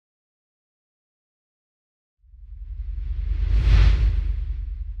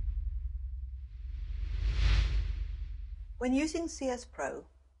When using CSPro,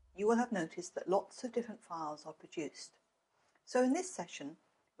 you will have noticed that lots of different files are produced. So in this session,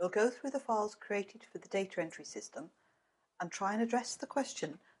 we'll go through the files created for the data entry system and try and address the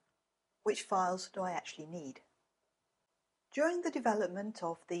question, which files do I actually need? During the development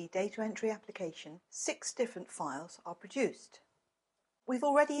of the data entry application, 6 different files are produced. We've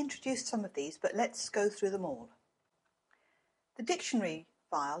already introduced some of these, but let's go through them all. The dictionary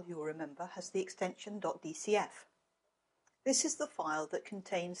file, you'll remember, has the extension .dcf. This is the file that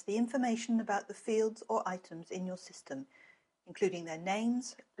contains the information about the fields or items in your system, including their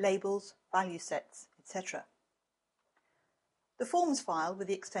names, labels, value sets, etc. The forms file with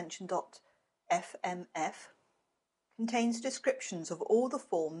the extension .fmf contains descriptions of all the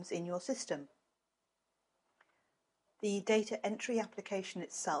forms in your system. The data entry application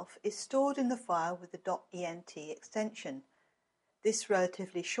itself is stored in the file with the .ent extension. This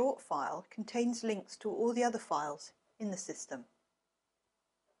relatively short file contains links to all the other files in the system.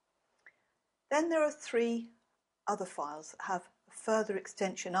 Then there are 3 other files that have a further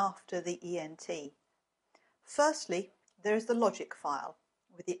extension after the ent. Firstly, there is the logic file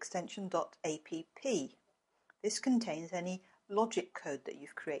with the extension .app. This contains any logic code that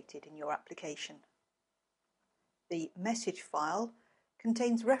you've created in your application. The message file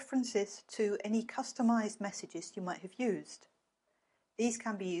contains references to any customized messages you might have used. These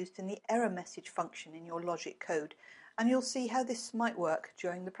can be used in the error message function in your logic code, and you'll see how this might work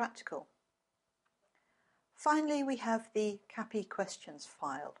during the practical. Finally, we have the CAPI questions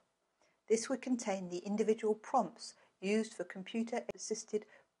file. This would contain the individual prompts used for computer-assisted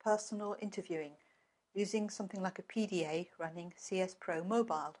personal interviewing, using something like a PDA running CSPro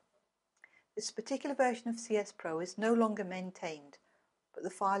Mobile. This particular version of CSPro is no longer maintained, but the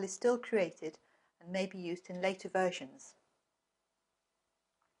file is still created and may be used in later versions.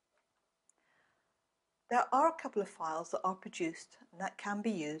 There are a couple of files that are produced and that can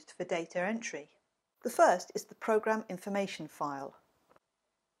be used for data entry. The first is the program information file.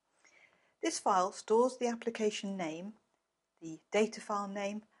 This file stores the application name, the data file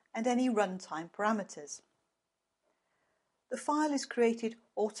name, and any runtime parameters. The file is created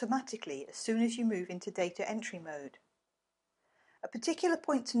automatically as soon as you move into data entry mode. A particular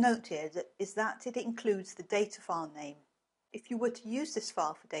point to note here is that it includes the data file name. If you were to use this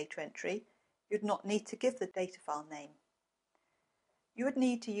file for data entry, you'd not need to give the data file name. You would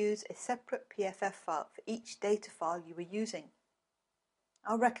need to use a separate PFF file for each data file you were using.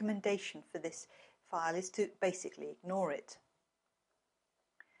 Our recommendation for this file is to basically ignore it.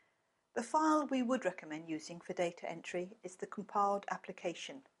 The file we would recommend using for data entry is the compiled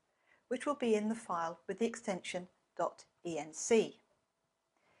application, which will be in the file with the extension .enc.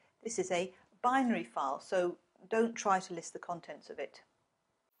 This is a binary file, so don't try to list the contents of it.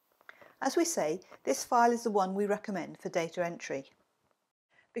 As we say, this file is the one we recommend for data entry.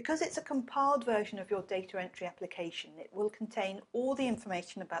 Because it's a compiled version of your data entry application, it will contain all the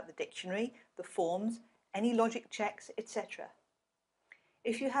information about the dictionary, the forms, any logic checks, etc.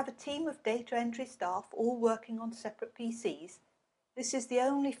 If you have a team of data entry staff all working on separate PCs, this is the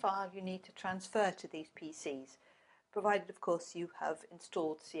only file you need to transfer to these PCs, provided of course you have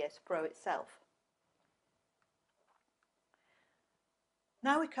installed CSPro itself.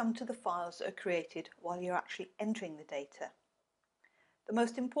 Now we come to the files that are created while you're actually entering the data. The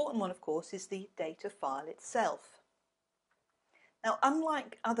most important one, of course, is the data file itself. Now,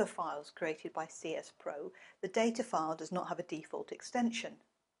 unlike other files created by CSPro, the data file does not have a default extension.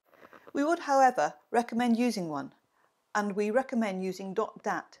 We would, however, recommend using one, and we recommend using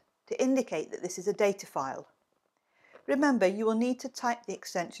 .dat to indicate that this is a data file. Remember, you will need to type the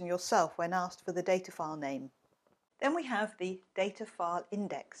extension yourself when asked for the data file name. Then we have the data file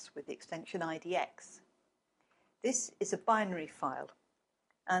index with the extension IDX. This is a binary file,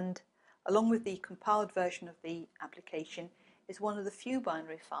 and along with the compiled version of the application is one of the few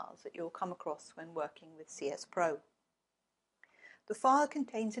binary files that you'll come across when working with CSPro. The file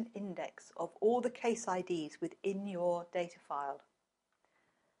contains an index of all the case IDs within your data file.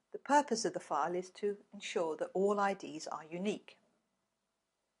 The purpose of the file is to ensure that all IDs are unique.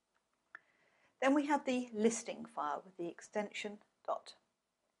 Then we have the listing file with the extension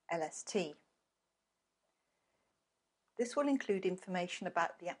 .lst. This will include information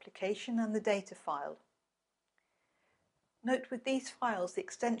about the application and the data file. Note with these files, the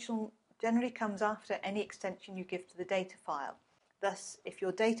extension generally comes after any extension you give to the data file. Thus, if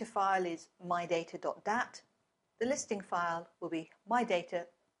your data file is mydata.dat, the listing file will be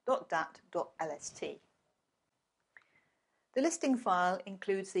mydata.dat.lst. The listing file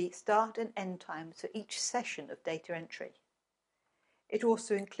includes the start and end times for each session of data entry. It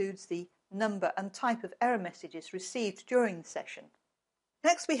also includes the number and type of error messages received during the session.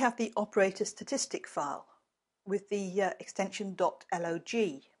 Next we have the operator statistic file with the extension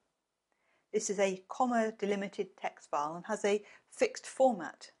 .log. This is a comma-delimited text file and has a fixed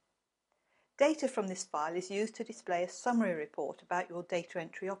format. Data from this file is used to display a summary report about your data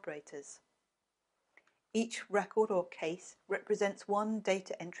entry operators. Each record or case represents one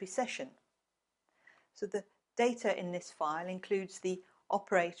data entry session. So the data in this file includes the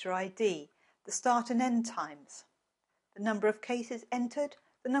operator ID, the start and end times, the number of cases entered,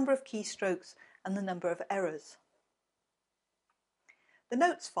 the number of keystrokes, and the number of errors. The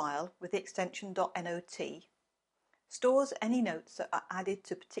notes file with the extension .not stores any notes that are added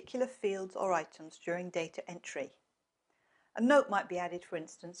to particular fields or items during data entry. A note might be added, for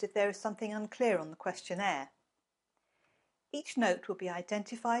instance, if there is something unclear on the questionnaire. Each note will be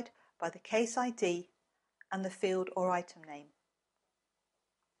identified by the case ID and the field or item name.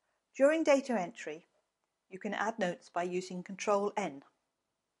 During data entry, you can add notes by using Ctrl-N.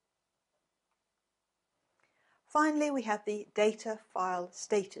 Finally, we have the data file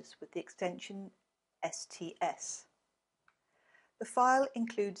status with the extension STS. The file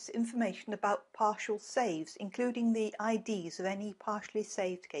includes information about partial saves, including the IDs of any partially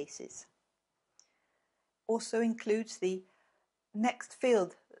saved cases. Also includes the next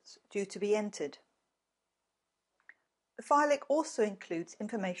field that's due to be entered. The file also includes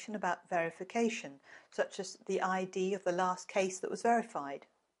information about verification, such as the ID of the last case that was verified.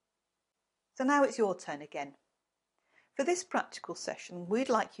 So now it's your turn again. For this practical session, we'd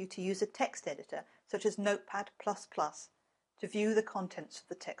like you to use a text editor such as Notepad++ to view the contents of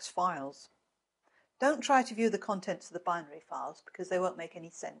the text files. Don't try to view the contents of the binary files because they won't make any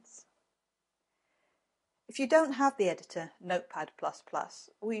sense. If you don't have the editor Notepad++,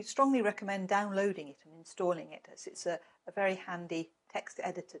 we strongly recommend downloading it and installing it, as it's a very handy text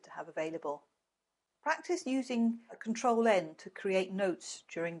editor to have available. Practice using Ctrl-N to create notes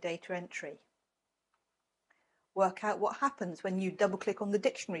during data entry. Work out what happens when you double-click on the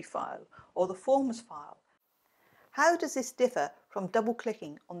dictionary file or the forms file. How does this differ from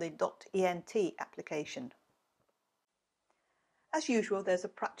double-clicking on the .ent application? As usual, there's a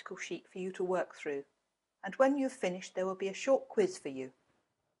practical sheet for you to work through, and when you've finished there will be a short quiz for you.